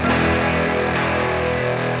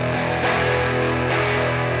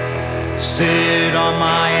sit on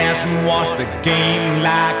my ass and watch the game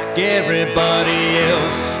like everybody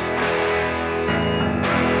else.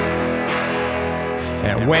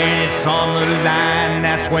 And when it's on the line,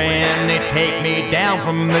 that's when they take me down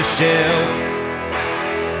from the shelf.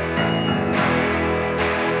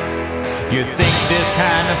 You think this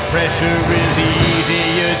kind of pressure is easy,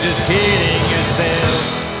 you're just kidding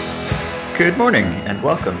yourself. Good morning and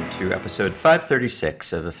welcome to episode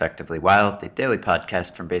 536 of Effectively Wild, the daily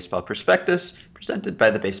podcast from Baseball Prospectus, presented by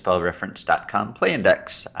the BaseballReference.com Play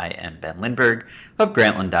Index. I am Ben Lindbergh of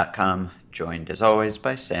Grantland.com, joined as always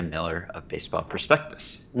by Sam Miller of Baseball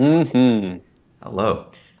Prospectus. Hello.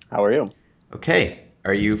 How are you? Okay.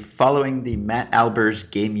 Are you following the Matt Albers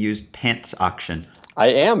game-used pants auction? I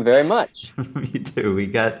am, very much. Me too. We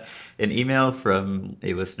got an email from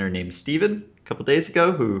a listener named Steven a couple days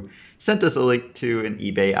ago who sent us a link to an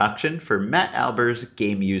eBay auction for Matt Albers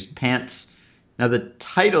game-used pants. Now the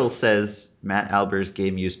title says Matt Albers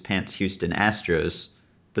game-used pants Houston Astros,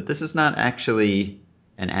 but this is not actually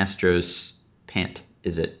an Astros pant,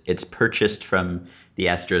 is it? It's purchased from the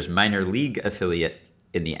Astros minor league affiliate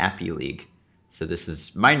in the Appy League. So this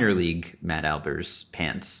is minor league Matt Albers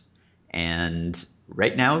pants. And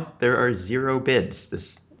right now, there are 0 bids.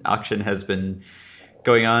 This auction has been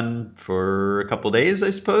going on for a couple days,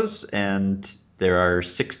 I suppose, and there are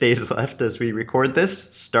 6 days left as we record this.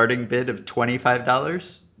 Starting bid of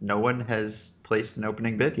 $25. No one has placed an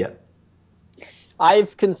opening bid yet.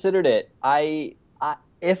 I've considered it.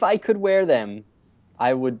 If I could wear them,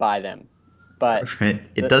 I would buy them. But Right.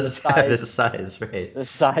 It does have this size, right? The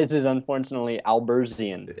size is unfortunately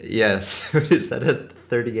Albersian. Yes. Is that a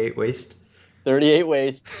 38 waist? 38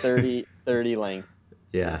 waist, 30 length.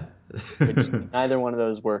 Yeah. Which neither one of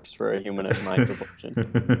those works for a human of my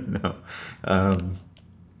proportion. No.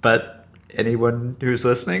 But anyone who's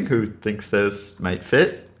listening who thinks those might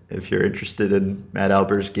fit, if you're interested in Matt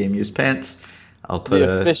Albers game used pants, I'll put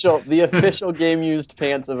the official game used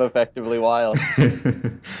pants of Effectively Wild.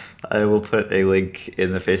 I will put a link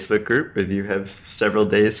in the Facebook group, and you have several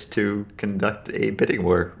days to conduct a bidding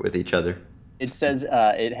war with each other. It says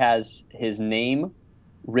it has his name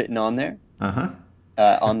written on there. Uh-huh.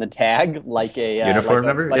 On the tag, like a uniform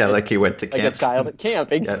number, like he went to camp, like a child at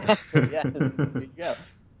camp. Exactly. Yes. There you go.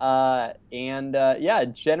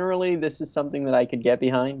 Generally, this is something that I could get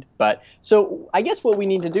behind. But so I guess what we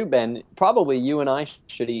need to do, Ben, probably you and I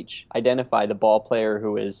should each identify the ball player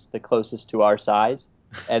who is the closest to our size,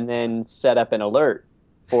 and then set up an alert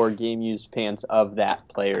for game used pants of that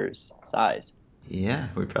player's size. Yeah,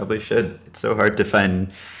 we probably should. It's so hard to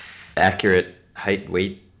find accurate height,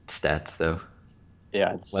 weight stats, though.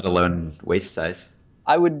 Yeah, Let alone waist size.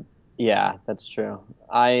 I would. Yeah, that's true.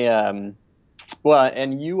 Well,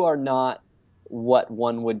 and you are not what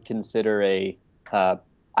one would consider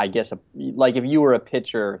I guess, like if you were a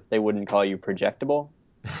pitcher, they wouldn't call you projectable.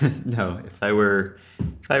 No, if I were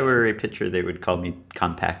a pitcher, they would call me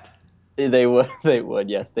compact. They would,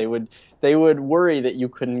 yes, they would worry that you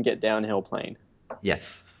couldn't get downhill plane.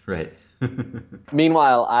 Yes, right.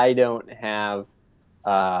 Meanwhile, I don't have,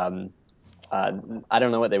 um, I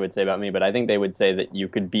don't know what they would say about me, but I think they would say that you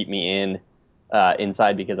could beat me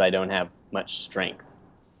inside because I don't have much strength.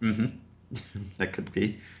 Mm-hmm. That could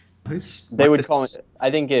be. They would call me.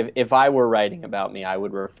 I think if I were writing about me, I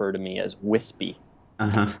would refer to me as wispy.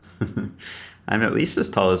 Uh-huh. I'm at least as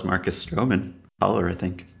tall as Marcus Stroman. Taller, I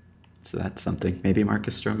think. So that's something. Maybe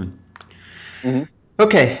Marcus Stroman. Mm-hmm.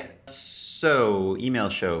 Okay. So, email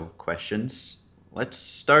show questions. Let's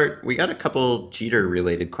start. We got a couple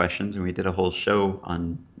Jeter-related questions, and we did a whole show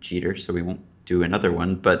on Jeter, so we won't do another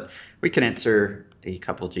one, but we can answer a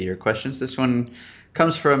couple Jeter questions. This one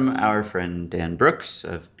comes from our friend Dan Brooks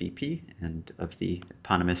of BP and of the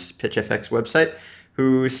eponymous PitchFX website,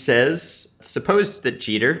 who says, suppose that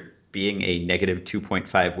Jeter, being a negative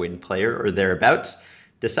 2.5 win player or thereabouts,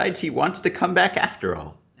 decides he wants to come back after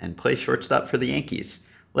all and play shortstop for the Yankees.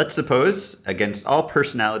 Let's suppose, against all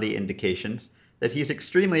personality indications, that he's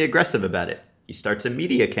extremely aggressive about it. He starts a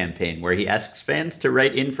media campaign where he asks fans to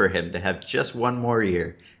write in for him to have just one more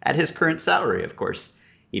year, at his current salary, of course.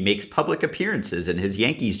 He makes public appearances in his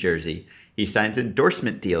Yankees jersey. He signs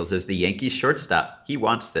endorsement deals as the Yankees shortstop. He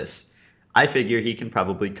wants this. I figure he can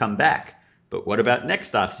probably come back. But what about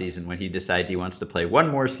next offseason when he decides he wants to play one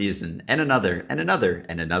more season, and another, and another,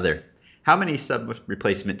 and another? How many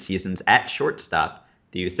sub-replacement seasons at shortstop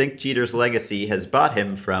do you think Jeter's legacy has bought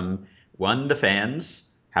him from, one, the fans?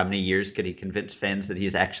 How many years could he convince fans that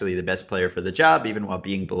he's actually the best player for the job, even while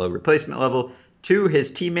being below replacement level? Two,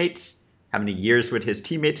 his teammates. How many years would his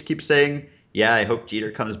teammates keep saying, yeah, I hope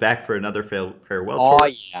Jeter comes back for another farewell tour?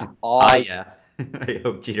 Yeah. Yeah. I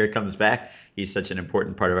hope Jeter comes back. He's such an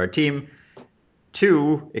important part of our team.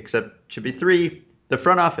 Two, except should be three, the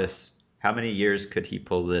front office. How many years could he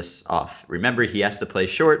pull this off? Remember, he has to play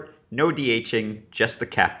short, no DHing, just the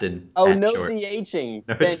captain Oh, at no short. DHing.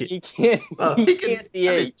 No Ben, D. he can't Well, he he can. can't I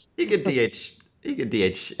mean, DH. he can DH. He can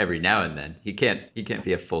DH every now and then. He can't. He can't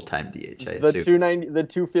be a full time DH. I The assume. 290 the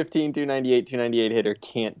 215, 298, 298 hitter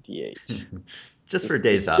can't DH. Just for Just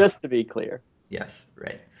days off. just to be clear. Yes,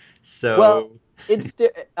 right. Well, So it's still.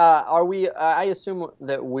 Are we? I assume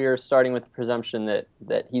that we're starting with the presumption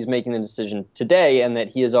that he's making the decision today, and that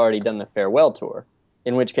he has already done the farewell tour.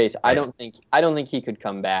 In which case, right. I don't think he could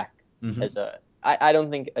come back Hmm. as a. I don't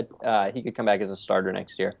think he could come back as a starter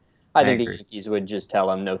next year. I I think the agree. Yankees would just tell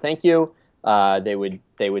him no, thank you. They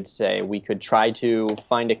would say we could try to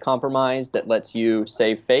find a compromise that lets you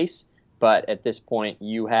save face, but at this point,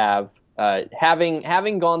 you have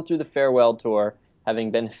having gone through the farewell tour, having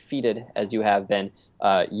been defeated as you have been,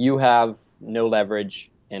 you have no leverage,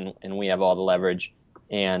 and we have all the leverage.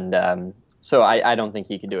 And so I don't think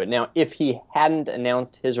he could do it. Now, if he hadn't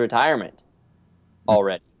announced his retirement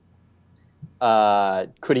already,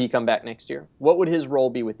 could he come back next year? What would his role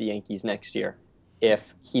be with the Yankees next year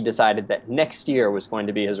if he decided that next year was going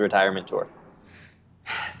to be his retirement tour?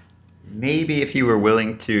 Maybe if you were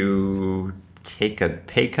willing to take a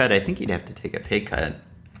pay cut, I think he'd have to take a pay cut.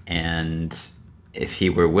 And if he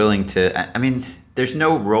were willing to, I mean, there's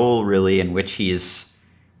no role really in which he's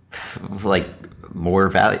like more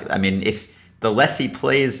value. I mean, if the less he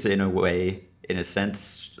plays in a way, in a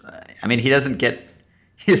sense, I mean, he doesn't get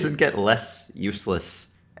less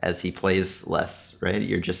useless as he plays less, right?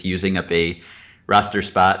 You're just using up a roster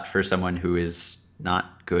spot for someone who is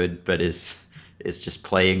not good but is just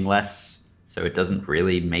playing less. So it doesn't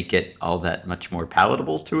really make it all that much more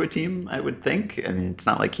palatable to a team, I would think. I mean, it's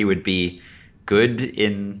not like he would be good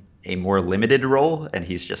in a more limited role and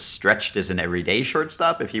he's just stretched as an everyday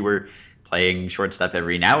shortstop. If he were playing shortstop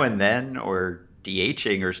every now and then or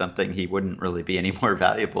DHing or something, he wouldn't really be any more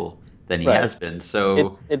valuable than he Right. has been. So,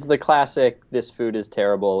 It's the classic "this food is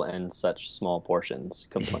terrible and such small portions"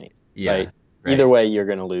 complaint, yeah, right? Either right. way, you're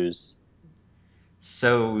going to lose.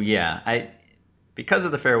 So, yeah, I because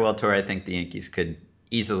of the farewell tour, I think the Yankees could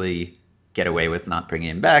easily get away with not bringing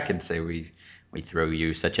him back and say we throw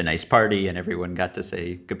you such a nice party and everyone got to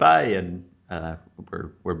say goodbye and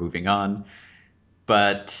we're moving on.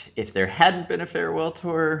 But if there hadn't been a farewell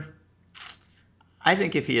tour, I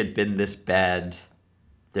think if he had been this bad,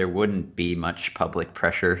 there wouldn't be much public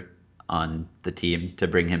pressure on the team to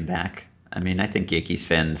bring him back. I mean, I think Yankees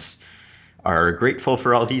fans are grateful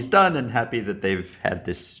for all he's done and happy that they've had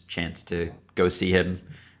this chance to go see him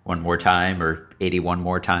one more time or 81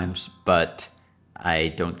 more times. But I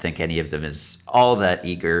don't think any of them is all that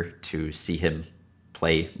eager to see him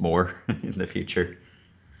play more in the future.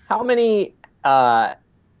 How many uh,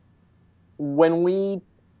 when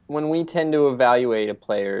we tend to evaluate a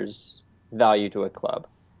player's value to a club,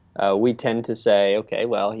 we tend to say, okay,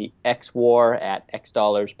 well, he X WAR at X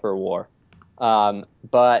dollars per WAR.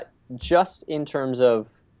 But just in terms of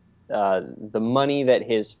the money that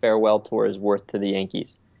his farewell tour is worth to the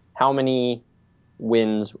Yankees, how many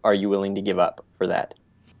wins are you willing to give up for that?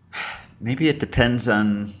 Maybe it depends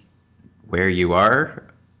on where you are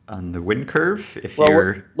on the win curve. If Well,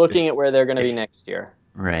 we're you're looking at where they're going to be if next year.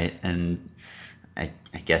 right, and I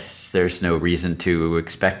guess there's no reason to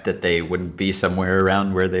expect that they wouldn't be somewhere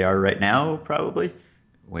around where they are right now, probably,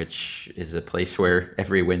 which is a place where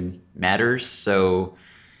every win matters. So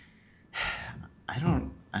I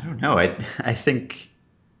don't know. I think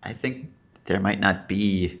there might not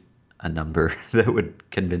be a number that would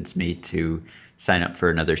convince me to sign up for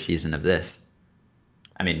another season of this.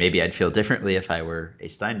 I mean, maybe I'd feel differently if I were a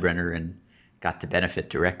Steinbrenner and got to benefit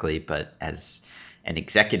directly, but as an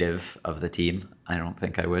executive of the team, I don't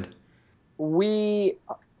think I would. We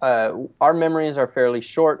our memories are fairly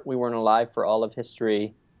short. We weren't alive for all of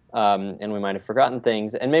history, and we might have forgotten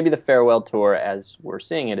things. And maybe the farewell tour, as we're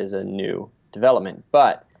seeing it, is a new development.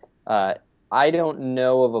 But uh, I don't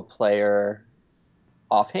know of a player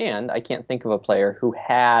offhand. I can't think of a player who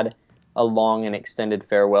had a long and extended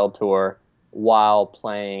farewell tour while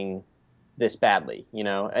playing this badly.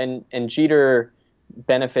 And Jeter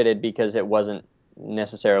benefited because it wasn't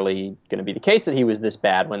necessarily going to be the case that he was this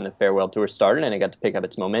bad when the farewell tour started and it got to pick up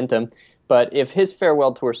its momentum. But if his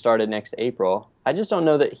farewell tour started next April, I just don't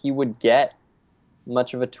know that he would get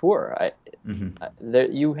much of a tour. Hmm.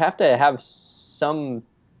 You have to have some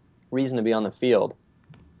reason to be on the field,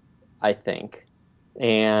 I think.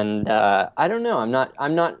 And I don't know.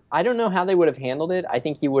 I don't know how they would have handled it. I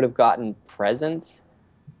think he would have gotten presents,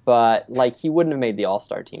 but like he wouldn't have made the All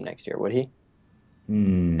Star team next year, would he?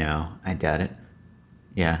 No, I doubt it.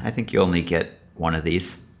 Yeah, I think you only get one of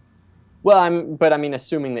these. Well, but I mean,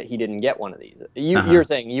 assuming that he didn't get one of these, Uh-huh. you're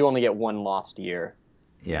saying you only get one lost year.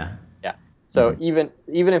 Yeah. Yeah. So Hmm.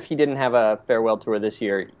 even if he didn't have a farewell tour this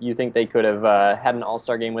year, you think they could have had an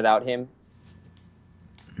All-Star game without him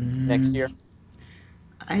next year?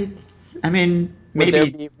 I mean,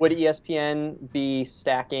 maybe Would ESPN be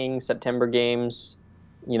stacking September games,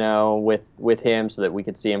 with him so that we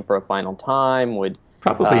could see him for a final time?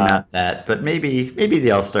 probably Uh, not that, but maybe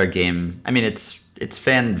the All-Star game. I mean, it's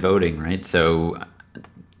fan voting, right? So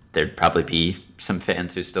there'd probably be some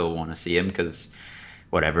fans who still want to see him because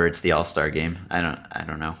whatever, it's the All-Star game. I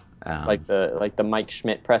don't know. like the Mike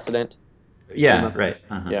Schmidt precedent? Do you Yeah, remember? right.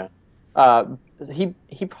 Uh-huh. Yeah. Uh, he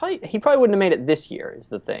probably wouldn't have made it this year is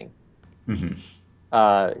the thing. Hmm.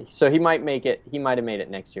 So he might make it. He might have made it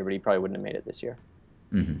next year, but he probably wouldn't have made it this year.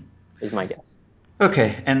 Hmm. Is my guess.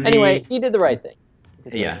 Okay, and Anyway, he did the right thing. He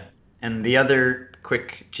did the right yeah, thing. and the other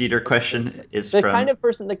quick Jeter question is The kind from.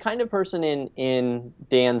 of person, in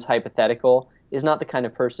Dan's hypothetical is not the kind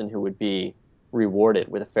of person who would be rewarded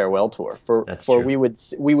with a farewell tour. That's For true.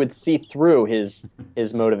 we would see through his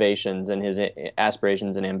motivations and his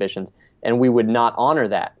aspirations and ambitions, and we would not honor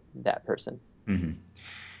that person. Hmm.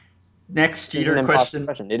 Next It is an Jeter impossible question,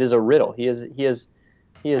 question. It is a riddle. He is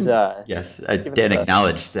and yes, given Dan us a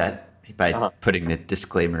acknowledged that by uh-huh, putting the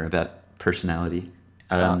disclaimer about personality.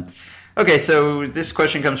 uh-huh. Okay, so this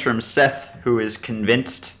question comes from Seth, who is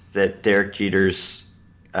convinced that Derek Jeter's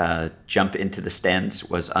jump into the stands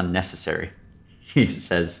was unnecessary. He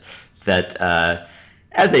says that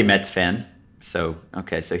as a Mets fan, so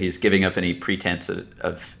okay, so he's giving up any pretense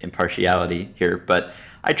of impartiality here, but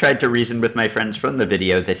I tried to reason with my friends from the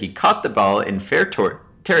video that he caught the ball in fair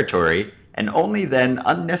territory and only then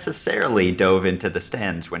unnecessarily dove into the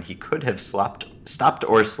stands when he could have stopped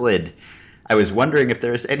or slid. I was wondering if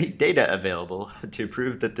there is any data available to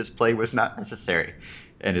prove that this play was not necessary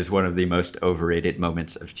and is one of the most overrated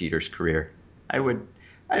moments of Jeter's career. I would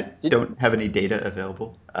I Did don't have any data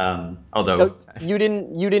available. oh, Although, you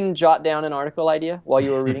didn't jot down an article idea while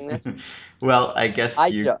you were reading this? well, I guess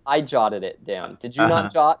you. I jotted it down. Did you not Uh-huh.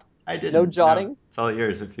 jot? I No didn't. No, jotting? it's all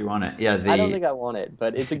yours if you want it. Yeah, I don't think I want it,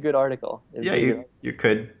 but it's a good article. It's yeah, a good you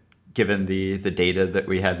could, given the data that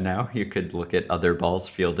we have now, you could look at other balls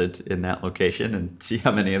fielded in that location and see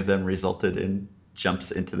how many of them resulted in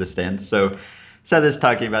jumps into the stands. So Seth is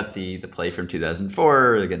talking about the play from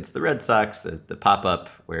 2004 against the Red Sox, the pop up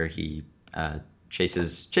where he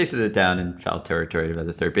chases it down in foul territory by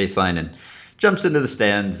the third baseline and jumps into the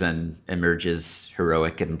stands and emerges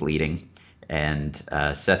heroic and bleeding. And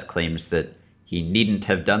Seth claims that he needn't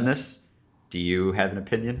have done this. Do you have an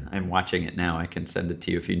opinion? I'm watching it now. I can send it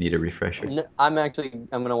to you if you need a refresher. I'm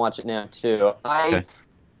gonna watch it now too. Okay.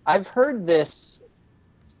 I've heard this.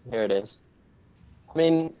 Here it is. I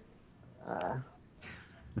mean, uh,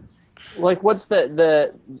 like, what's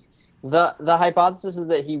the hypothesis is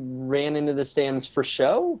that he ran into the stands for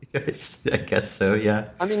show? I guess so, yeah.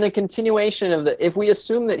 I mean, the continuation of if we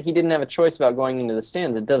assume that he didn't have a choice about going into the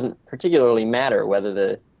stands, it doesn't particularly matter whether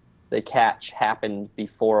the catch happened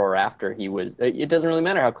before or after he was. It doesn't really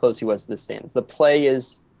matter how close he was to the stands. The play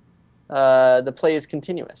is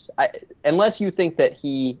continuous. Unless you think that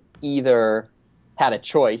he either had a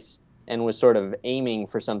choice and was sort of aiming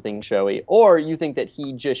for something showy, or you think that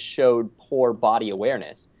he just showed poor body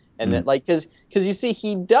awareness, and that, Mm. like, because you see,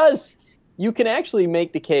 he does. You can actually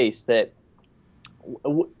make the case that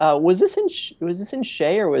was this in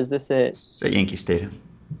Shea, or was this at So Yankee Stadium.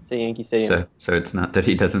 Yankee Stadium? So it's not that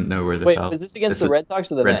he doesn't know where the Wait, foul. was this against This the is Red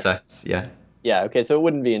Sox or the Red Mets? Sox. Yeah, Yeah, okay, so it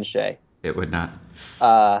wouldn't be in Shea. it would not.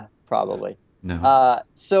 Probably. No.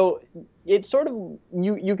 So it's sort of,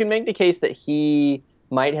 you can make the case that he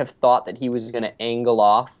might have thought that he was going to angle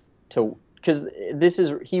off to, because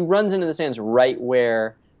he runs into the stands right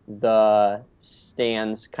where the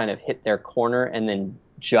stands kind of hit their corner and then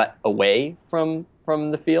jut away from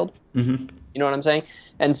the field. Hmm. You know what I'm saying?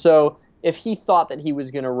 And so if he thought that he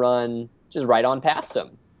was going to run just right on past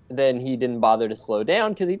him, then he didn't bother to slow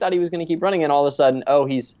down because he thought he was going to keep running. And all of a sudden, oh,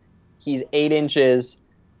 he's 8 inches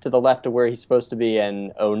to the left of where he's supposed to be,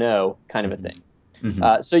 and oh no, kind of a Hmm. thing.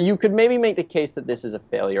 Hmm. So you could maybe make the case that this is a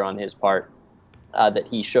failure on his part, that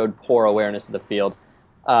he showed poor awareness of the field.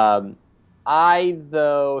 Um, I,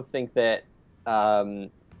 though, think that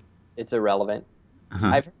it's irrelevant.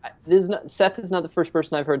 Uh-huh. Seth is not the first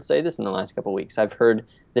person I've heard say this in the last couple of weeks. I've heard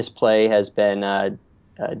this play has been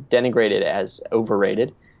denigrated as overrated.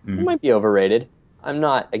 It Mm. might be overrated. I'm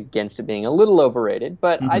not against it being a little overrated,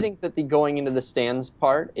 but I Hmm. think that the going into the stands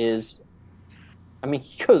part is. I mean,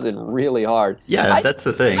 he goes in really hard. Yeah, I that's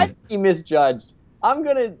the I thing. think he misjudged. I'm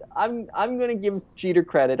gonna give Jeter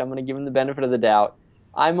credit. I'm gonna give him the benefit of the doubt.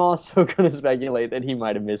 I'm also gonna speculate that he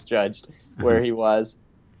might have misjudged where he was.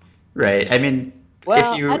 Right. I mean, if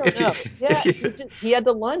Well, I you don't if you know. Yeah, if you he had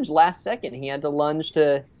to lunge last second. He had to lunge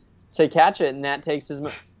to catch it, and that takes his.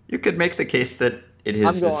 you could make the case that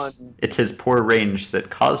I'm going. it's his poor range that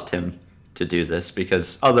caused him to do this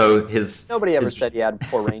because although Nobody ever his said he had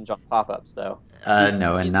poor range on pop-ups, though. He's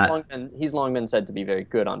no, he's long been he's long been said to be very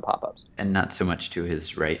good on pop-ups. and not so much to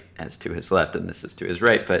his right as to his left, and this is to his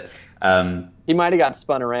right, but He might have got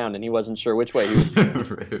spun around, and he wasn't sure which way he was.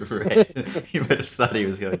 right, he would have thought he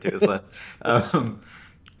was going to his left.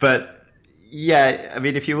 But yeah, I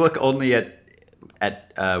mean, if you look only at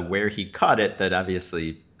where he caught it, that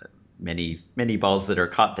obviously many balls that are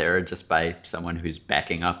caught there are just by someone who's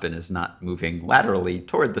backing up and is not moving laterally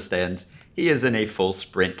toward the stands. He is in a full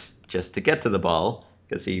sprint just to get to the ball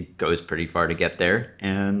because he goes pretty far to get there.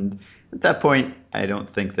 And at that point, I don't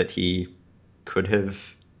think that he could have.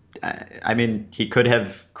 I mean, he could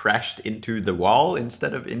have crashed into the wall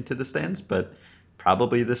instead of into the stands, but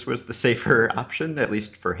probably this was the safer option, at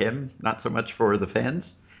least for him, not so much for the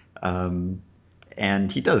fans. Um,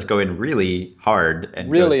 and he does go in really hard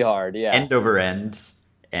and Really goes hard, yeah. end over end.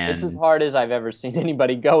 It's as And hard as I've ever seen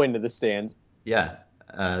anybody go into the stands. yeah,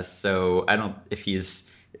 so I don't if he's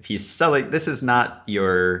selling. This is not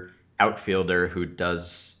your outfielder who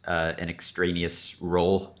does an extraneous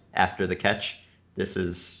roll after the catch. This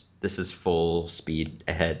is full speed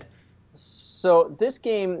ahead. So this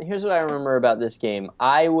game, here's what I remember about this game.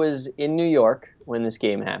 I was in New York when this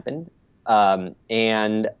game happened,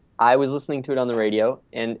 and I was listening to it on the radio,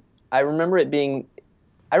 and I remember it being,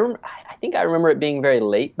 I think I remember it being very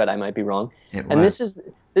late, but I might be wrong. It And this was. is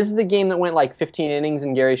this is the game that went like 15 innings,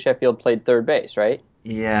 and Gary Sheffield played third base, right?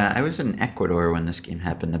 Yeah, I was in Ecuador when this game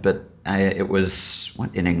happened, but it was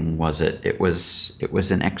what inning was it? It was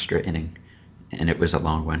an extra inning, and it was a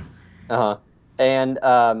long one. Uh-huh. And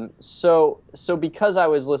so because I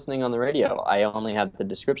was listening on the radio, I only had the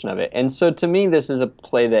description of it. And so to me, this is a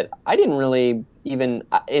play that I didn't really even,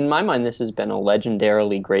 in my mind, this has been a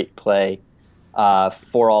legendarily great play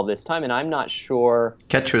for all this time. And Catch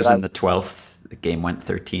that was I, in the 12th. The game went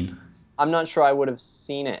 13. I'm not sure I would have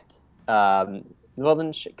seen it. Well,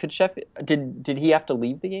 then could Sheffield, did he have to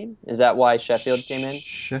leave the game? Is that why Sheffield came in?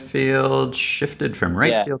 Sheffield shifted from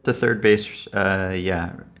right Yeah. field to third base.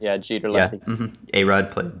 Yeah, Yeah, Jeter yeah. left the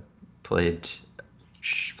A-Rod played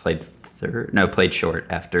played third. No, played short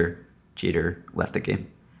after Jeter left the game.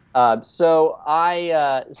 So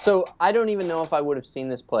I don't even know if I would have seen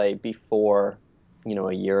this play before,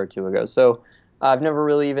 a year or two ago. So I've never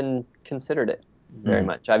really even considered it very Mm-hmm.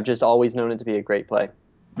 much. I've just always known it to be a great play.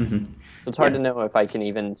 Mm-hmm. So it's hard Yeah, to know if I can it's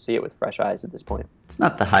even see it with fresh eyes at this point. it's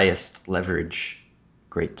not the highest leverage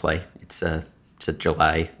great play. It's a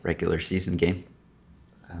July regular season game.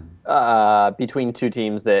 Between two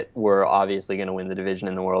teams that were obviously going to win the division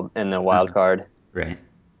in the world in the wild Uh-huh. card. Right.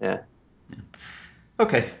 Yeah,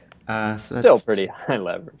 Okay. So still pretty that's high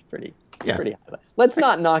leverage. yeah. Pretty high. Let's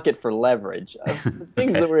not knock it for leverage. The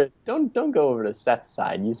things Okay. that were don't go over to Seth's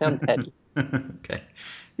side. You sound petty. Okay.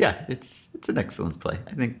 Yeah, it's an excellent play.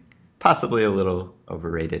 I think possibly a little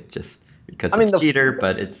overrated just because I mean it's the Jeter,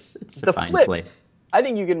 but it's a the fine flip play. I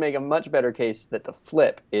think you can make a much better case that the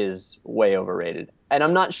flip is way overrated. And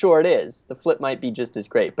I'm not sure it is. The flip might be just as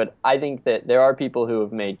great, but I think that there are people who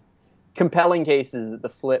have made compelling cases that the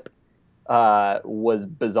flip was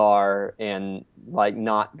bizarre and like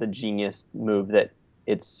not the genius move that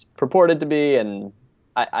it's purported to be. And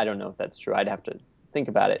I don't know if that's true. I'd have to think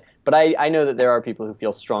about it. But I know that there are people who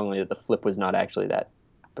feel strongly that the flip was not actually that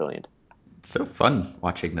brilliant. It's so fun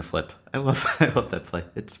watching the flip. I love that play.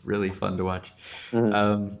 It's really fun to watch.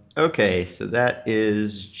 Mhm. Okay, so that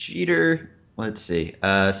is Jeter. Let's see.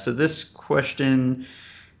 So this question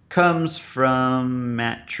comes from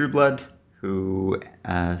Matt Trueblood, who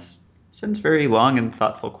sends very long and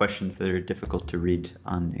thoughtful questions that are difficult to read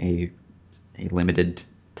on a limited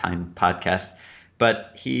time podcast.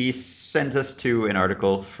 But he sends us to an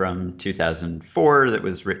article from 2004 that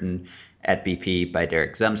was written at BP by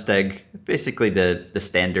Derek Zemsteg. Basically, the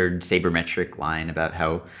standard sabermetric line about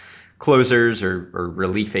how closers or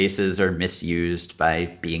relief aces are misused by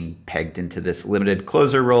being pegged into this limited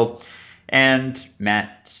closer role. And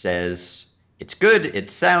Matt says, it's good,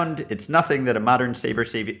 it's sound, it's nothing that a modern saber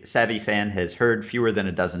savvy fan has heard fewer than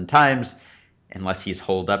a dozen times, unless he's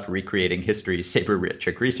holed up recreating history's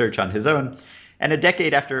sabermetric research on his own. And a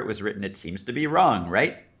decade after it was written, it seems to be wrong,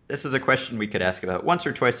 right? This is a question we could ask about once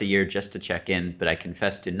or twice a year just to check in, but I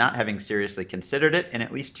confess to not having seriously considered it in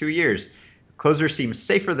at least 2 years. Closer seems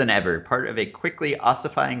safer than ever, part of a quickly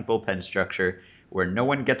ossifying bullpen structure where no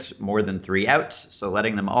one gets more than 3 outs, so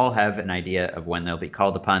letting them all have an idea of when they'll be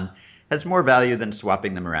called upon has more value than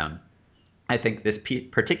swapping them around. I think this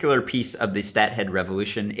particular piece of the stat head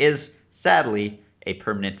revolution is, sadly, a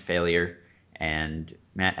permanent failure. And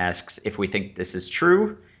Matt asks if we think this is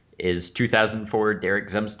true. Is 2004 Derek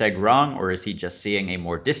Zumsteg wrong, or is he just seeing a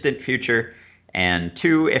more distant future? And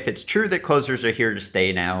 2, if it's true that closers are here to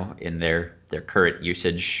stay now in their current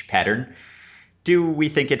usage pattern, do we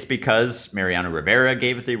think it's because Mariano Rivera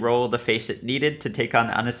gave the role the face it needed to take on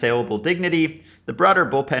unassailable dignity? The broader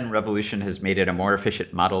bullpen revolution has made it a more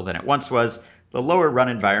efficient model than it once was. The lower run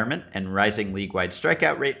environment and rising league-wide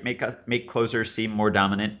strikeout rate make closers seem more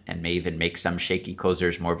dominant and may even make some shaky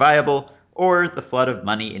closers more viable, or the flood of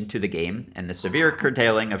money into the game and the severe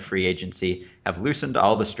curtailing of free agency have loosened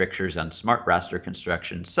all the strictures on smart roster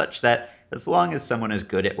construction such that as long as someone is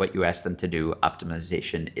good at what you ask them to do,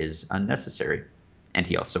 optimization is unnecessary. And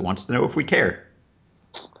he also wants to know if we care.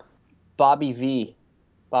 Bobby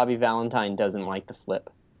Valentine doesn't like the flip.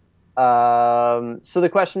 So the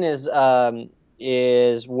question is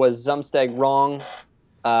was Zumsteg wrong,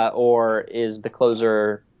 or is the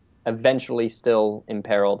closer eventually still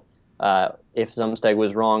imperiled? If Zumsteg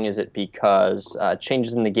was wrong, is it because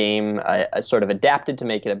changes in the game sort of adapted to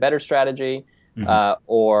make it a better strategy,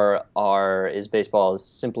 or is baseball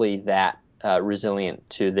simply that resilient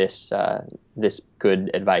to this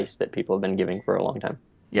good advice that people have been giving for a long time?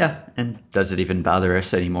 Yeah, and does it even bother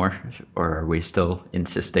us anymore? Or are we still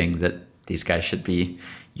insisting that these guys should be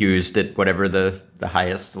used at whatever the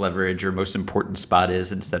highest leverage or most important spot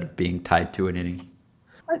is instead of being tied to an inning?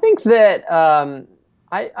 I think that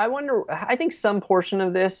I wonder. I think some portion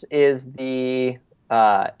of this is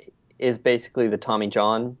basically the Tommy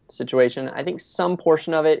John situation. I think some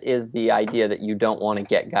portion of it is the idea that you don't want to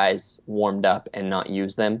get guys warmed up and not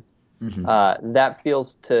use them. That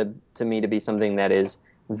feels to me to be something that is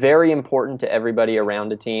very important to everybody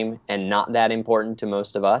around a team and not that important to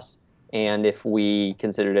most of us. And if we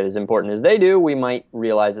considered it as important as they do, we might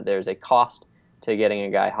realize that there's a cost to getting a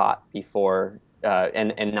guy hot before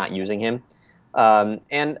and not using him.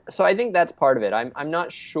 And so I think that's part of it. I'm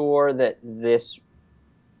not sure that this.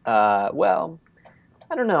 Well,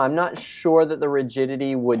 I don't know. I'm not sure that the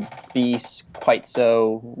rigidity would be quite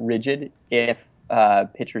so rigid if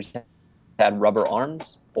pitchers had rubber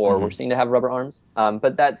arms or were seen to have rubber arms.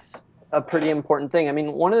 But that's a pretty important thing. I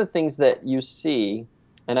mean, one of the things that you see,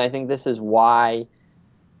 and I think this is why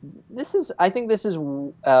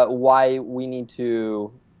why we need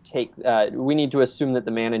to we need to assume that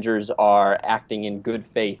the managers are acting in good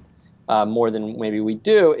faith more than maybe we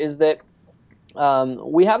do, is that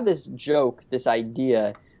we have this joke, this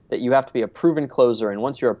idea that you have to be a proven closer, and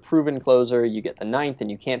once you're a proven closer, you get the ninth, and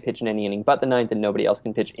you can't pitch in any inning but the ninth, and nobody else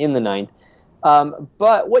can pitch in the ninth.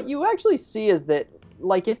 But what you actually see is that,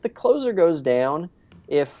 like, if the closer goes down,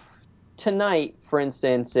 if tonight, for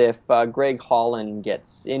instance, if Greg Holland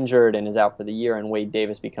gets injured and is out for the year, and Wade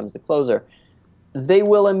Davis becomes the closer, they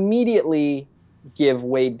will immediately give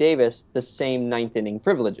Wade Davis the same ninth inning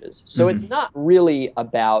privileges. So it's not really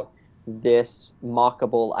about this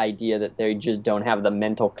mockable idea that they just don't have the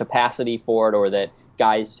mental capacity for it, or that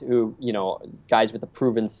guys with a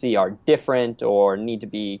proven C are different or need to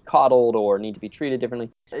be coddled or need to be treated differently.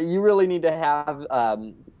 You really need to have a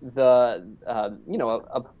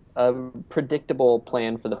predictable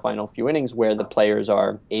plan for the final few innings where the players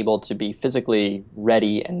are able to be physically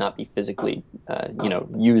ready and not be physically,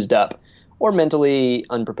 used up or mentally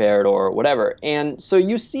unprepared or whatever. And so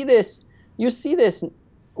you see this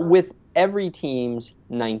with every team's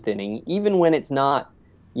ninth inning, even when it's not,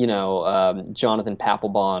 Jonathan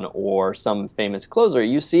Papelbon or some famous closer.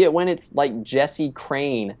 You see it when it's like Jesse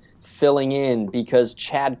Crane filling in because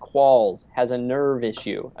Chad Qualls has a nerve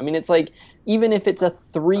issue. I mean, it's like, even if it's a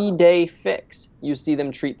 3-day fix, you see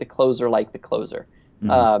them treat the closer like the closer.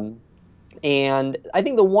 And I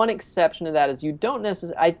think the one exception to that is you don't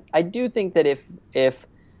necessarily. I do think that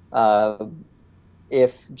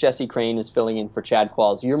if Jesse Crane is filling in for Chad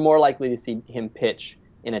Qualls, you're more likely to see him pitch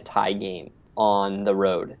in a tie game on the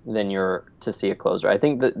road than you're to see a closer. I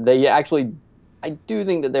think that I do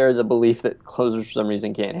think that there is a belief that closers for some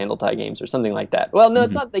reason can't handle tie games or something like that. Well, no,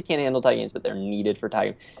 it's not that they can't handle tie games, but they're needed for tie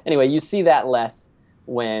games. Anyway, you see that less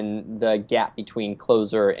when the gap between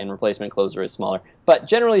closer and replacement closer is smaller. But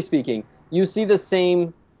generally speaking, you see the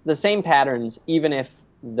same patterns, even if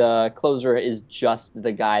the closer is just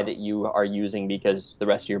the guy that you are using because the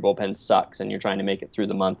rest of your bullpen sucks and you're trying to make it through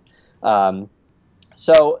the month.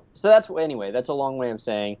 So that's a long way of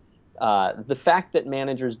saying the fact that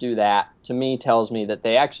managers do that, to me, tells me that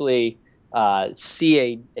they actually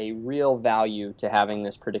see a real value to having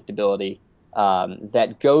this predictability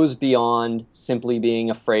that goes beyond simply being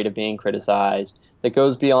afraid of being criticized, that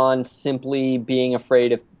goes beyond simply being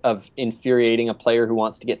afraid of infuriating a player who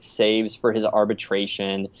wants to get saves for his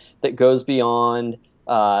arbitration, that goes beyond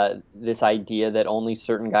this idea that only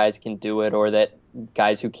certain guys can do it, or that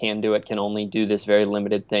guys who can do it can only do this very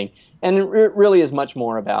limited thing. And it really is much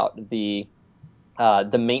more about the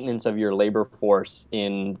maintenance of your labor force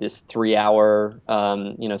in this 3 hour,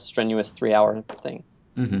 strenuous 3 hour thing.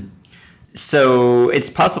 Mm-hmm. So it's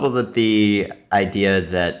possible that the idea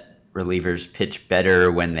that relievers pitch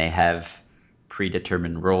better when they have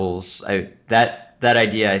predetermined roles, that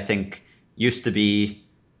idea I think used to be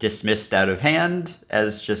dismissed out of hand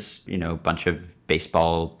as just, a bunch of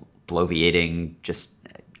baseball bloviating, just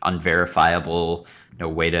unverifiable, no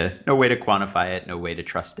way to quantify it, no way to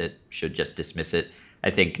trust it, should just dismiss it. I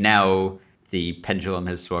think now the pendulum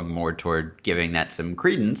has swung more toward giving that some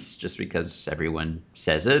credence just because everyone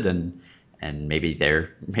says it, and maybe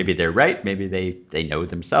they're right, maybe they know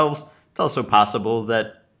themselves. It's also possible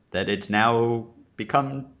that it's now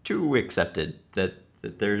become too accepted, that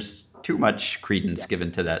there's too much credence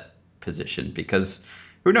given to that position, because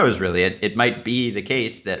who knows, really? It might be the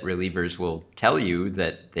case that relievers will tell you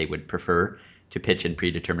that they would prefer to pitch in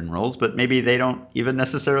predetermined roles, but maybe they don't even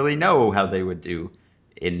necessarily know how they would do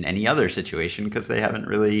in any other situation because they haven't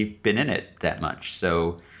really been in it that much.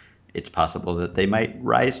 So it's possible that they might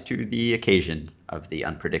rise to the occasion of the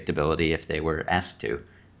unpredictability if they were asked to.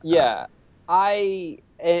 Yeah, I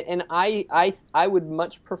would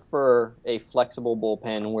much prefer a flexible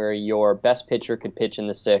bullpen where your best pitcher could pitch in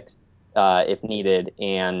the sixth if needed,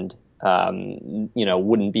 and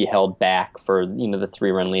wouldn't be held back for the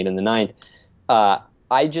 3 run lead in the ninth. Uh,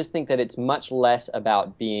 I just think that it's much less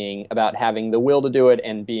about having the will to do it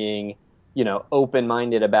and being open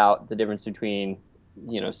minded about the difference between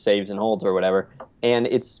saves and holds or whatever, and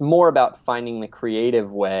it's more about finding the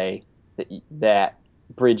creative way that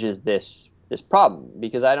bridges this problem,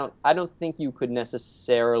 because I don't think you could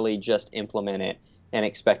necessarily just implement it and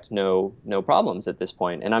expect no problems at this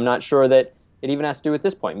point. And I'm not sure that it even has to do at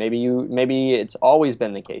this point. Maybe it's always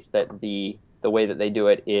been the case that the way that they do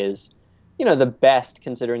it is the best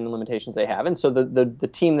considering the limitations they have. And so the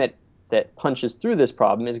team that punches through this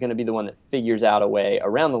problem is going to be the one that figures out a way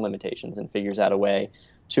around the limitations and figures out a way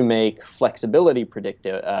to make flexibility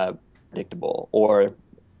predictable, or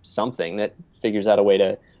something that figures out a way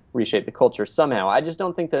to reshape the culture somehow. I just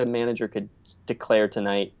don't think that a manager could declare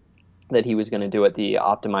tonight that he was going to do it the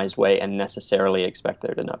optimized way and necessarily expect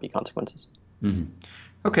there to not be consequences. Mm-hmm.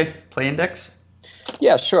 Okay, play index.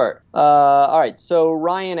 Yeah, sure. All right. So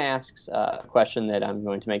Ryan asks a question that I'm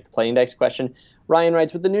going to make the play index question. Ryan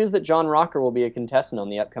writes, with the news that John Rocker will be a contestant on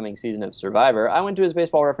the upcoming season of Survivor, I went to his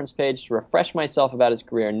baseball reference page to refresh myself about his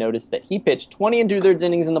career and noticed that he pitched 20 and 2/3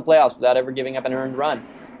 innings in the playoffs without ever giving up an earned run.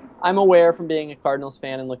 I'm aware from being a Cardinals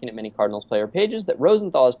fan and looking at many Cardinals player pages that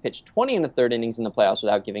Rosenthal has pitched 20 and a third innings in the playoffs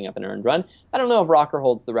without giving up an earned run. I don't know if Rocker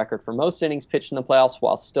holds the record for most innings pitched in the playoffs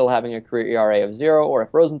while still having a career ERA of 0, or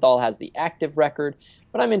if Rosenthal has the active record,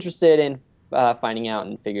 but I'm interested in finding out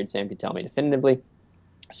and figured Sam could tell me definitively.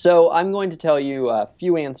 So I'm going to tell you a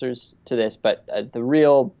few answers to this, but the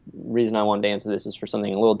real reason I wanted to answer this is for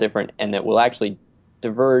something a little different and that will actually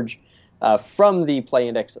diverge from the play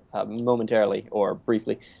index momentarily or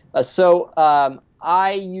briefly.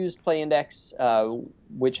 I used play index,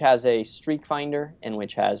 which has a streak finder and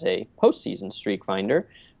which has a postseason streak finder,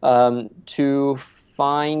 to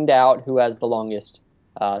find out who has the longest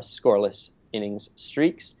scoreless innings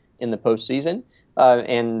streaks in the postseason.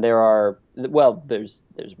 And there's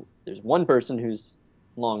one person who's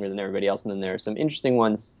longer than everybody else, and then there are some interesting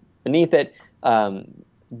ones beneath it.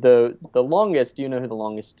 The longest. Do you know who the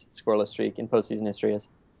longest scoreless streak in postseason history is?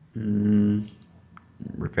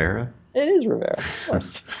 Rivera. It is Rivera, of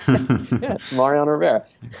course. Yeah, it's Mariano Rivera.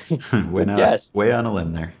 Good guess. Way on a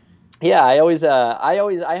limb there. Yeah, I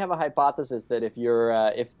have a hypothesis that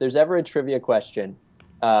if there's ever a trivia question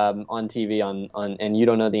on TV and you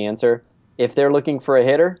don't know the answer, if they're looking for a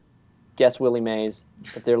hitter, guess Willie Mays.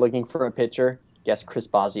 If they're looking for a pitcher, guess Chris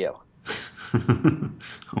Bosio.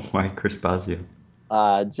 Why Chris Bosio?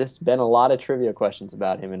 Just been a lot of trivia questions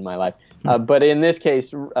about him in my life. But in this case,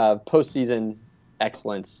 postseason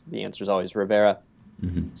excellence, the answer is always Rivera.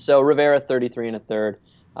 Mm-hmm. So Rivera, 33 and a third.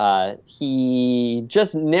 He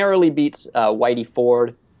just narrowly beats Whitey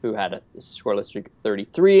Ford, who had a scoreless streak of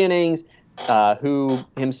 33 innings, who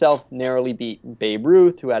himself narrowly beat Babe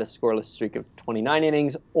Ruth, who had a scoreless streak of 29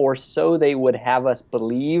 innings, or so they would have us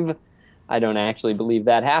believe. I don't actually believe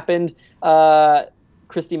that happened.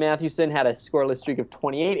 Christy Mathewson had a scoreless streak of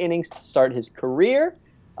 28 innings to start his career.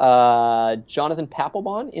 Jonathan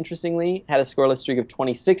Papelbon, interestingly, had a scoreless streak of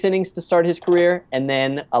 26 innings to start his career and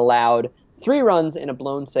then allowed 3 runs in a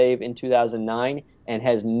blown save in 2009 and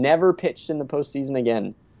has never pitched in the postseason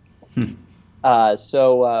again.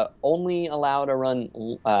 So only allowed a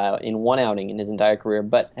run in one outing in his entire career,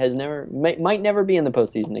 but has never might never be in the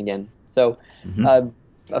postseason again. So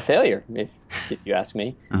a failure, if you ask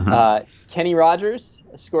me. Kenny Rogers,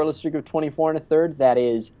 a scoreless streak of 24 and a third, that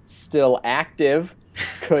is still active.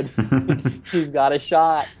 He's got a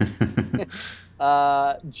shot.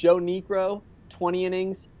 Joe Niekro, 20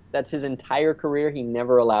 innings. That's his entire career. He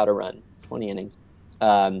never allowed a run. 20 innings.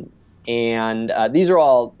 And these are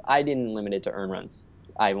all, I didn't limit it to earned runs.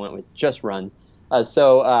 I went with just runs.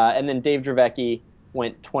 And then Dave Dravecky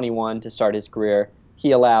went 21 to start his career.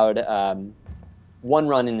 He allowed 1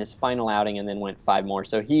 run in his final outing and then went 5 more.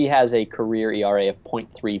 So he has a career ERA of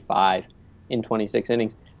 0.35 in 26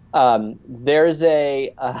 innings. There's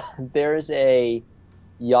a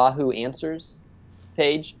Yahoo Answers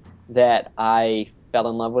page that I fell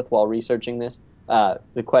in love with while researching this.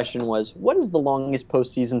 The question was, what is the longest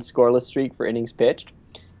postseason scoreless streak for innings pitched?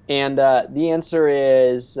 And the answer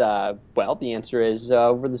is,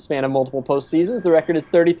 over the span of multiple postseasons, the record is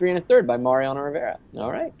 33 and a third by Mariano Rivera.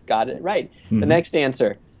 All right, got it right. The next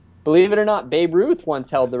answer, believe it or not, Babe Ruth once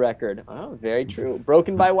held the record. Oh, very true.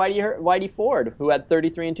 Broken by Whitey Ford, who had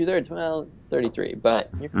 33 and 2/3. Well, 33, but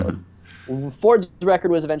you're close. Ford's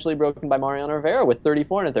record was eventually broken by Mariano Rivera with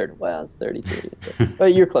 34 and a third. Well, it's 33,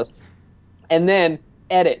 but you're close. And then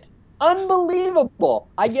edit. Unbelievable.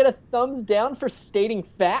 I get a thumbs down for stating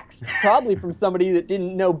facts, probably from somebody that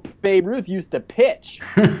didn't know Babe Ruth used to pitch.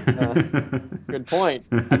 Good point.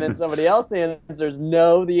 And then somebody else answers,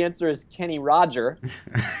 no, the answer is Kenny Roger.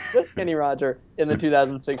 Just Kenny Roger in the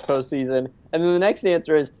 2006 postseason. And then the next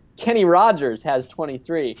answer is Kenny Rogers has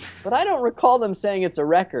 23. But I don't recall them saying it's a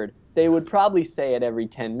record. They would probably say it every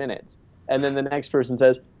 10 minutes. And then the next person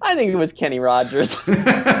says, I think it was Kenny Rogers.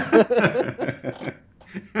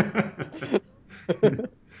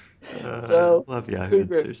 Love Yahoo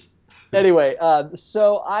Answers. Anyway,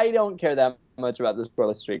 so I don't care that much about this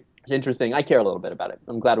scoreless streak. It's interesting. I care a little bit about it.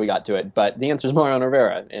 I'm glad we got to it. But the answer is Mariano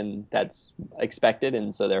Rivera, and that's expected.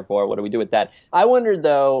 And so therefore, what do we do with that? I wondered,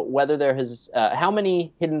 though, whether there has how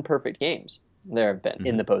many hidden perfect games there have been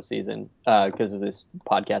in the postseason, because this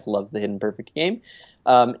podcast loves the hidden perfect game.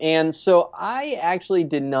 And so I actually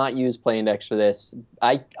did not use Play Index for this.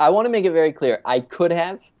 I want to make it very clear. I could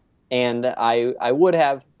have, and I would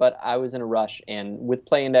have, but I was in a rush. And with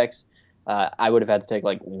Play Index, I would have had to take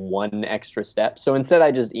like one extra step. So instead,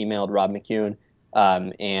 I just emailed Rob McCune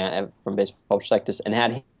and from Baseball Prospectus and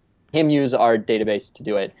had him use our database to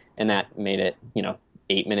do it, and that made it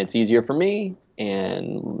 8 minutes easier for me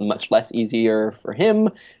and much less easier for him.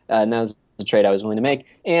 And that was the trade I was willing to make.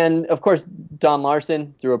 And of course, Don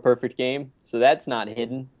Larson threw a perfect game, so that's not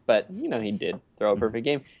hidden. But he did throw a perfect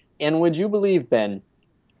game. And would you believe, Ben,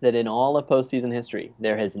 that in all of postseason history,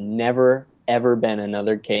 there has never, ever been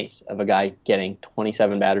another case of a guy getting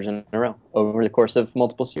 27 batters in a row over the course of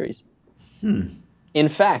multiple series? In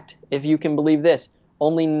fact, if you can believe this,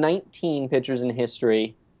 only 19 pitchers in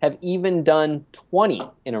history have even done 20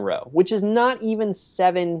 in a row, which is not even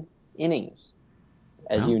 7 innings,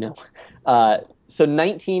 as you know. So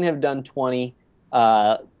 19 have done 20.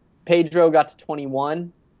 Pedro got to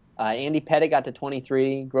 21. Andy Pettitte got to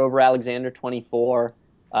 23. Grover Alexander, 24.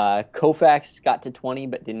 Koufax got to 20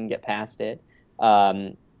 but didn't get past it.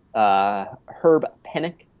 Herb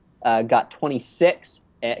Pennock got 26.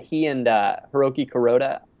 He and Hiroki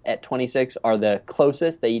Kuroda at 26 are the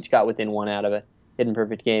closest. They each got within 1 out of a hidden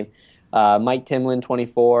perfect game. Mike Timlin,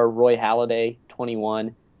 24. Roy Halladay,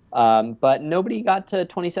 21. But nobody got to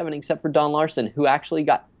 27 except for Don Larson, who actually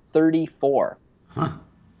got 34.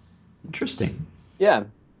 Interesting. Yeah.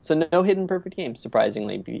 So no hidden perfect game,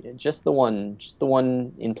 surprisingly. Just the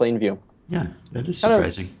one in plain view. Yeah, that is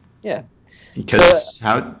surprising. Yeah. Because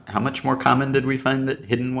how much more common did we find that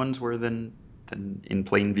hidden ones were than in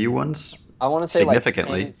plain view ones? I want to say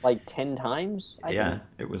significantly, like 10 times. I think.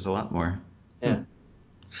 It was a lot more. Yeah.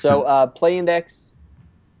 So Play Index,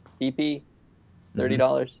 BP,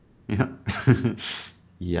 $30. Yeah.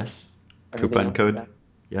 Yes. Everything Coupon else, code. yeah.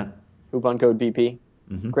 Yeah. Coupon code BP.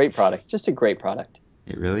 Great product. Just a great product.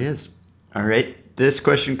 It really is. All right. This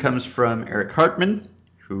question comes from Eric Hartman,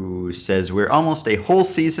 who says, we're almost a whole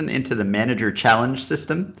season into the manager challenge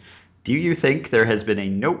system. Do you think there has been a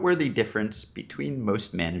noteworthy difference between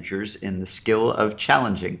most managers in the skill of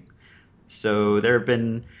challenging? So there have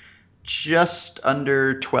been just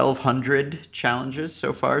under 1,200 challenges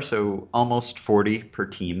so far, so almost 40 per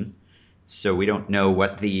team. So we don't know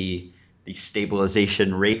what the the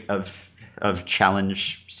stabilization rate of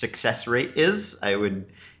challenge success rate is. I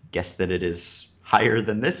would guess that it is higher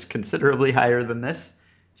than this, considerably higher than this.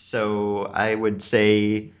 So I would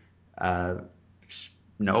say uh,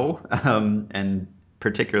 no, and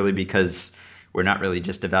particularly because we're not really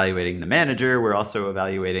just evaluating the manager, we're also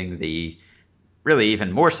evaluating the really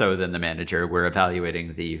even more so than the manager, we're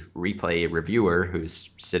evaluating the replay reviewer who's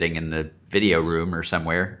sitting in the video room or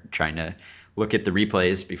somewhere trying to look at the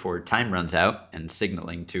replays before time runs out and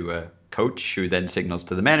signaling to a coach who then signals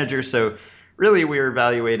to the manager. So really we're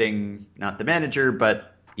evaluating not the manager,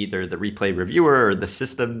 but either the replay reviewer or the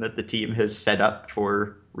system that the team has set up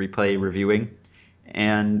for replay reviewing.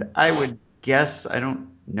 And I would guess, I don't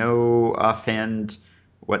know offhand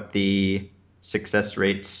what the success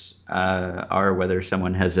rates are, whether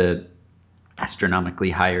someone has a astronomically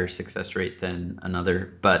higher success rate than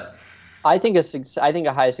another. But I think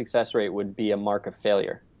a high success rate would be a mark of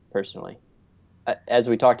failure, personally. As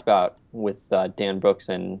we talked about with Dan Brooks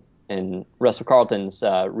and Russell Carlton's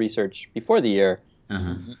research before the year,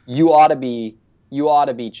 uh-huh. You ought to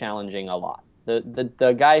be challenging a lot.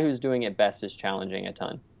 The guy who's doing it best is challenging a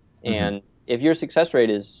ton, Mm-hmm. and if your success rate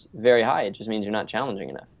is very high, it just means you're not challenging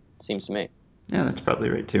enough. It seems to me. Yeah, that's probably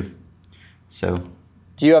right too. So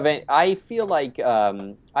Do you have any? I feel like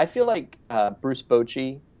Bruce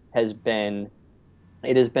Bochy has been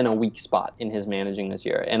it has been a weak spot in his managing this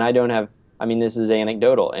year, and I don't have. I mean, this is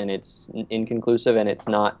anecdotal and it's inconclusive and it's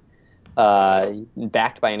not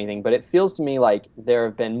backed by anything, but it feels to me like there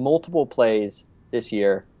have been multiple plays this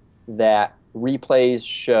year that replays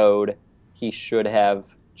showed he should have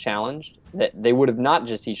challenged, that they would have not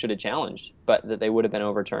just he should have challenged, but that they would have been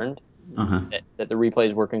overturned, uh-huh. that the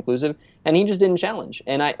replays were conclusive, and he just didn't challenge.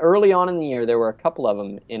 And I early on in the year there were a couple of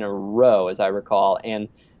them in a row, as I recall, and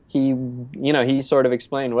he sort of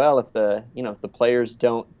explained, well, if the players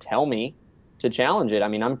don't tell me to challenge it, I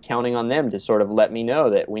mean, I'm counting on them to sort of let me know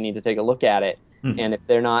that we need to take a look at it. Hmm. And if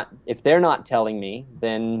they're not telling me,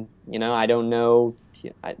 then I don't know.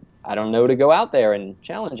 I don't know to go out there and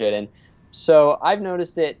challenge it. And so I've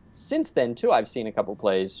noticed it since then too. I've seen a couple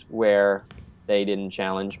plays where they didn't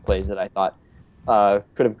challenge plays that I thought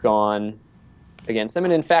could have gone against them.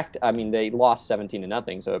 And in fact, I mean, they lost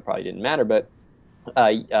 17-0, so it probably didn't matter. But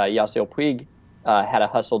Yasiel Puig had a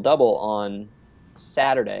hustle double on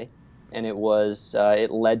Saturday, and it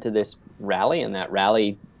led to this rally, and that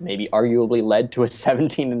rally maybe arguably led to a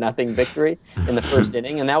 17-0 victory in the first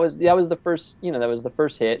inning, and that was the first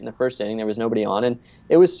hit in the first inning. There was nobody on, and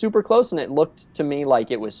it was super close, and it looked to me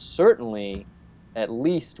like it was certainly at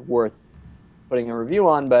least worth putting a review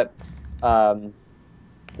on, but. Um,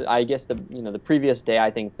 I guess the previous day, I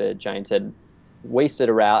think the Giants had wasted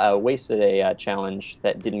a challenge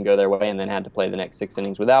that didn't go their way, and then had to play the next 6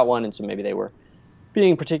 innings without one, and so maybe they were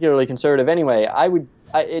being particularly conservative. Anyway,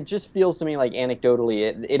 it just feels to me like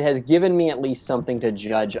anecdotally, it has given me at least something to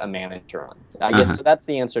judge a manager on. I guess Uh-huh. so. That's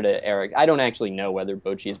the answer to Eric. I don't actually know whether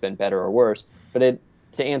Bochy has been better or worse, but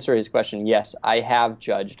to answer his question, yes, I have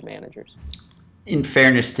judged managers. In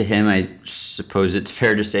fairness to him, I suppose it's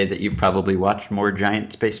fair to say that you probably watched more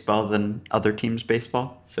Giants baseball than other teams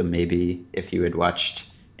baseball. So maybe if you had watched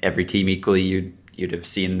every team equally, you'd have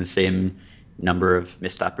seen the same number of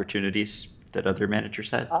missed opportunities that other managers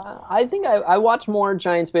had. I think I watch more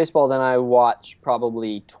Giants baseball than I watch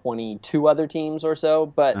probably 22 other teams or so,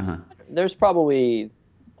 but Uh-huh. there's probably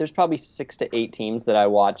there's probably 6 to 8 teams that I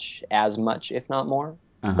watch as much, if not more,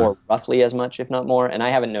 Uh-huh. or roughly as much, if not more, and I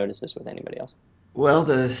haven't noticed this with anybody else. Well,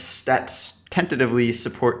 the stats tentatively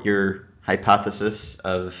support your hypothesis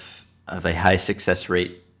of a high success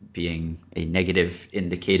rate being a negative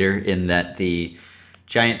indicator in that the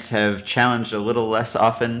Giants have challenged a little less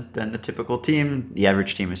often than the typical team. The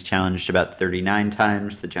average team has challenged about 39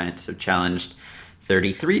 times. The Giants have challenged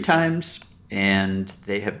 33 times, and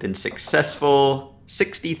they have been successful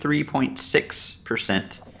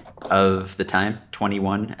 63.6% of the time,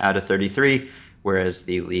 21 out of 33, whereas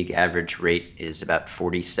the league average rate is about Hmm,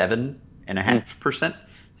 47.5%.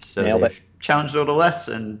 So nailed it. they've challenged a little less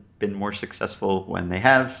and been more successful when they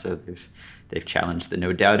have. So they've challenged the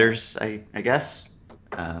no doubters, I guess.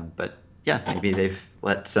 But yeah, maybe they've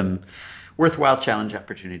let some worthwhile challenge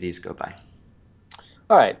opportunities go by.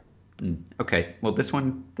 All right. Okay, well this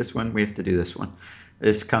one we have to do this one.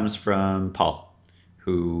 This comes from Paul,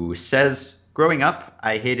 who says, "Growing up,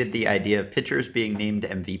 I hated the idea of pitchers being named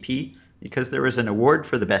MVP because there was an award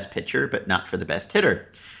for the best pitcher, but not for the best hitter.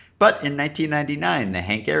 But in 1999, the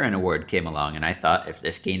Hank Aaron Award came along, and I thought if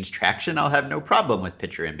this gains traction, I'll have no problem with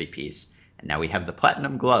pitcher MVPs. And now we have the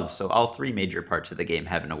Platinum Glove, so all three major parts of the game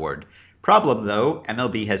have an award. Problem, though,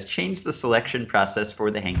 MLB has changed the selection process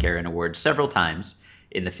for the Hank Aaron Award several times.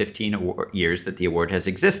 In the 15 years that the award has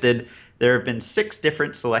existed, there have been 6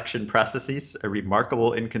 different selection processes, a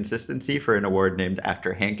remarkable inconsistency for an award named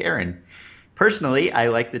after Hank Aaron. Personally, I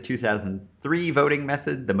like the 2003 voting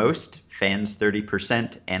method the most, fans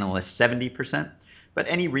 30%, analysts 70%, but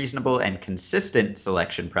any reasonable and consistent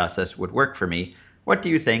selection process would work for me. What do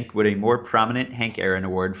you think? Would a more prominent Hank Aaron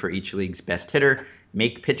Award for each league's best hitter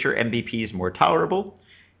make pitcher MVPs more tolerable?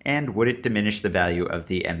 And would it diminish the value of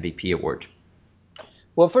the MVP award?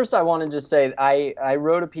 Well, first I want to just say I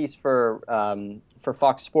wrote a piece for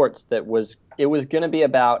Fox Sports that was going to be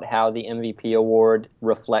about how the MVP award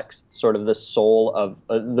reflects sort of the soul of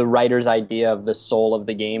the writer's idea of the soul of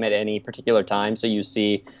the game at any particular time. So you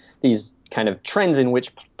see these kind of trends in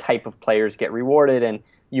which type of players get rewarded, and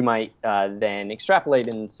you might then extrapolate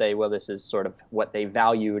and say, well, this is sort of what they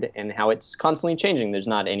valued and how it's constantly changing. There's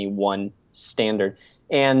not any one standard.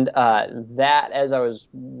 And that, as I was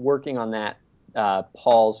working on that,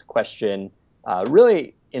 Paul's question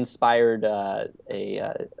really inspired a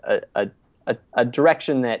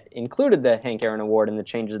direction that included the Hank Aaron Award and the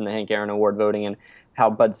changes in the Hank Aaron Award voting, and how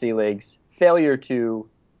Bud Selig's failure to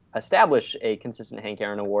establish a consistent Hank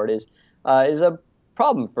Aaron Award is a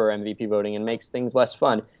problem for MVP voting and makes things less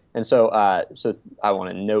fun. And so I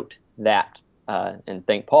want to note that and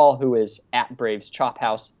thank Paul, who is at Braves Chop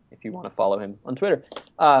House, if you want to follow him on Twitter.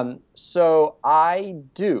 So I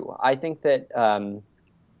think that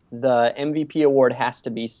the MVP award has to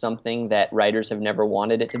be something that writers have never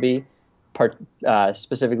wanted it to be,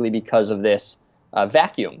 specifically because of this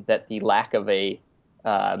vacuum that the lack of a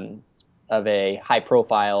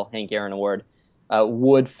high-profile Hank Aaron Award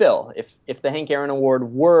would fill. If the Hank Aaron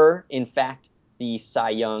Award were, in fact, the Cy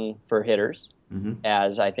Young for hitters,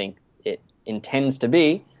 as I think it intends to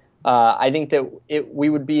be, I think that we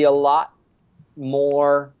would be a lot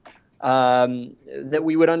more, that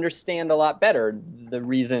we would understand a lot better the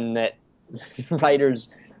reason that writers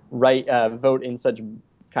vote in such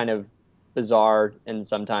kind of bizarre and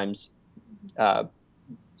sometimes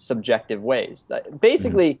subjective ways.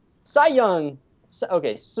 Basically, Cy Young.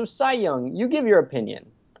 Okay, so Cy Young, you give your opinion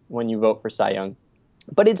when you vote for Cy Young,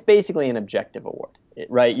 but it's basically an objective award,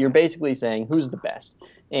 right? You're basically saying who's the best,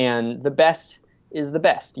 and the best is the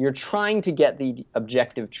best. You're trying to get the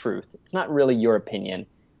objective truth. It's not really your opinion.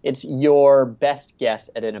 It's your best guess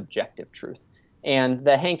at an objective truth. And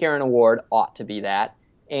the Hank Aaron Award ought to be that.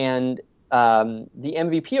 And the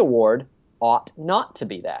MVP award ought not to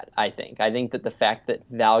be that, I think. I think that the fact that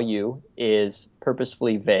value is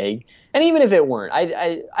purposefully vague, and even if it weren't,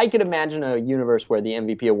 I could imagine a universe where the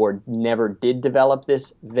MVP award never did develop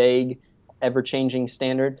this vague, ever-changing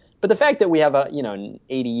standard. But the fact that we have 80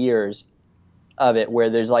 years of it where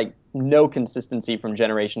there's like no consistency from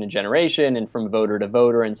generation to generation and from voter to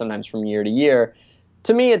voter and sometimes from year to year,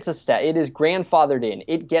 to me it is grandfathered in.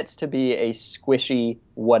 It gets to be a squishy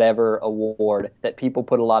whatever award that people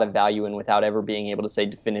put a lot of value in without ever being able to say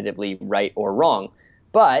definitively right or wrong.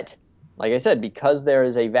 But like I said, because there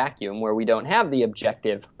is a vacuum where we don't have the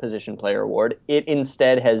objective position player award, it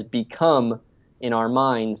instead has become in our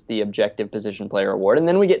minds the objective position player award. And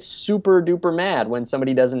then we get super duper mad when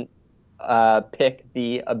somebody doesn't pick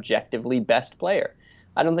the objectively best player.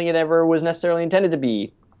 I don't think it ever was necessarily intended to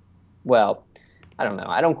be, well, I don't know.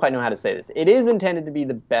 I don't quite know how to say this. It is intended to be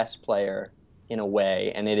the best player in a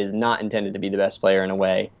way, and it is not intended to be the best player in a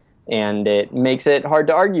way. And it makes it hard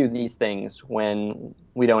to argue these things when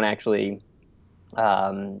we don't actually,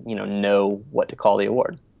 know what to call the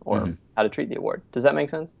award or how to treat the award. Does that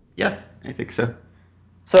make sense? Yeah, I think so.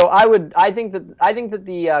 So I think that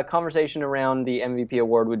the conversation around the MVP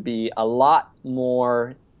award would be a lot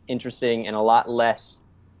more interesting and a lot less,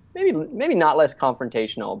 maybe not less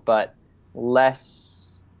confrontational, but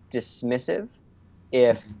less dismissive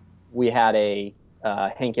if we had a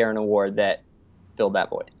Hank Aaron Award that filled that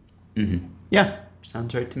void. Yeah,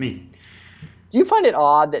 sounds right to me. Do you find it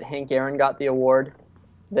odd that Hank Aaron got the award?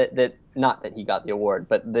 That not that he got the award,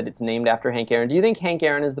 but that it's named after Hank Aaron. Do you think Hank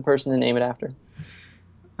Aaron is the person to name it after?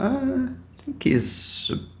 I think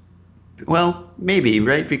he's, well, maybe,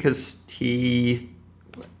 right? Because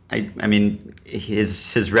I mean,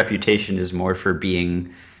 his reputation is more for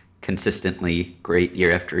being consistently great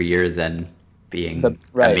year after year than being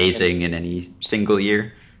Right. amazing in any single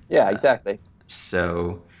year. Yeah, exactly.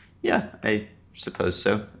 So, yeah, I suppose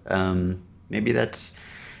so. Maybe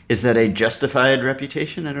is that a justified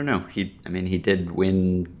reputation? I don't know. He did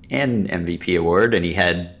win an MVP award, and he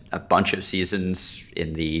had a bunch of seasons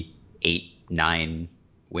in the 8-9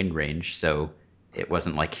 win range. So it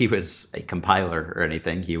wasn't like he was a compiler or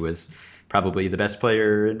anything. He was probably the best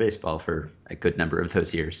player in baseball for a good number of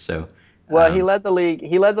those years. So, Well, he led the league.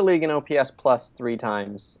 He led the league in OPS plus 3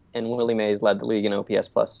 times, and Willie Mays led the league in OPS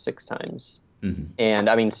plus 6 times. mhm, And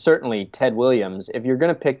I mean, certainly Ted Williams. If you're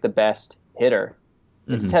going to pick the best hitter,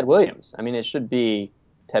 it's mhm, Ted Williams. I mean, it should be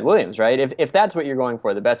Ted Williams, right? If that's what you're going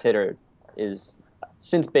for, the best hitter is,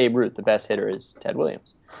 since Babe Ruth, the best hitter is Ted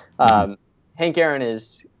Williams. mhm, Hank Aaron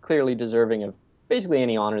is clearly deserving of basically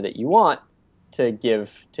any honor that you want to give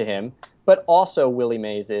to him, but also Willie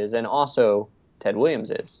Mays is, and also Ted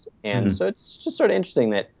Williams is. And mhm. so it's just sort of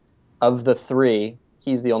interesting that of the three,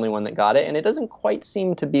 he's the only one that got it. And it doesn't quite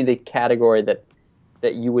seem to be the category that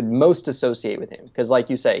you would most associate with him. Because, like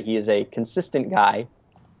you say, he is a consistent guy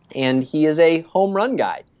and he is a home run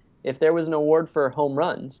guy. If there was an award for home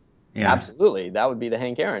runs, Yeah. absolutely, that would be the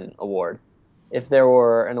Hank Aaron Award. If there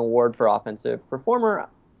were an award for offensive performer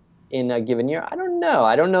in a given year, I don't know.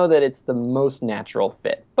 I don't know that it's the most natural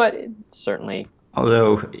fit, but it certainly.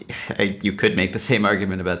 Although you could make the same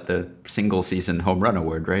argument about the single season home run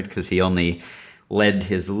award, right? Because he only led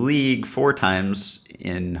his league 4 times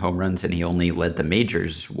in home runs, and he only led the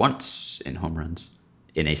majors once in home runs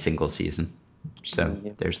in a single season. So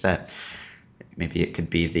Yeah. there's that. Maybe it could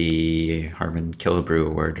be the Harmon Killebrew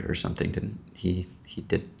Award or something. Didn't he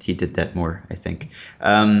did that more, I think.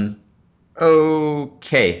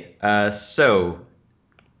 Okay, so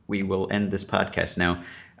we will end this podcast now.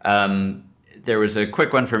 Um, there was a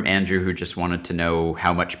quick one from Andrew who just wanted to know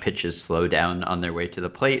how much pitches slow down on their way to the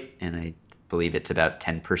plate, and I believe it's about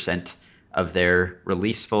 10% of their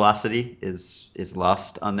release velocity is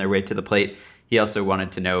lost on their way to the plate. He also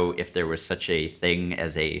wanted to know if there was such a thing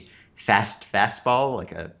as a fast fastball,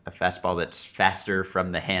 like a fastball that's faster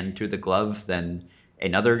from the hand to the glove than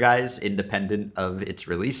another guy's, independent of its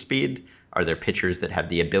release speed. Are there pitchers that have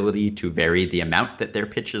the ability to vary the amount that their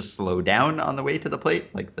pitches slow down on the way to the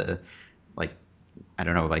plate, like I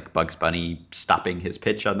don't know, like Bugs Bunny stopping his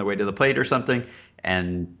pitch on the way to the plate or something?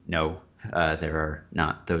 And no, there are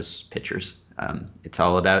not those pitchers. It's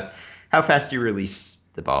all about how fast you release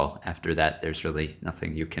the ball. After that, there's really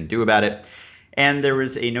nothing you can do about it. And there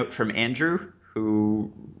was a note from Andrew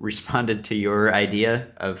who responded to your idea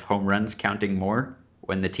of home runs counting more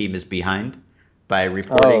when the team is behind by Oh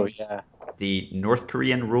reporting yeah. the North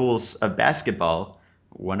Korean rules of basketball,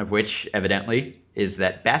 one of which, evidently, is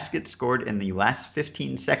that baskets scored in the last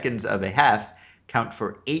 15 seconds of a half count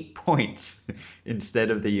for 8 points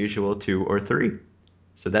instead of the usual 2 or 3.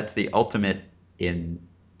 So that's the ultimate in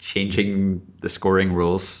changing the scoring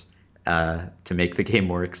rules to make the game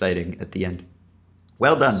more exciting at the end.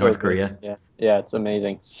 Well done, So North good. Korea. Yeah. Yeah, it's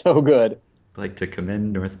amazing. So good. I'd like to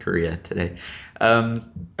commend North Korea today.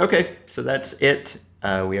 Okay, so that's it.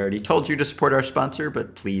 We already told you to support our sponsor,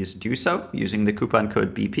 but please do so using the coupon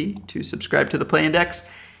code BP to subscribe to the Play Index.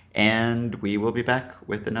 And we will be back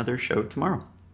with another show tomorrow.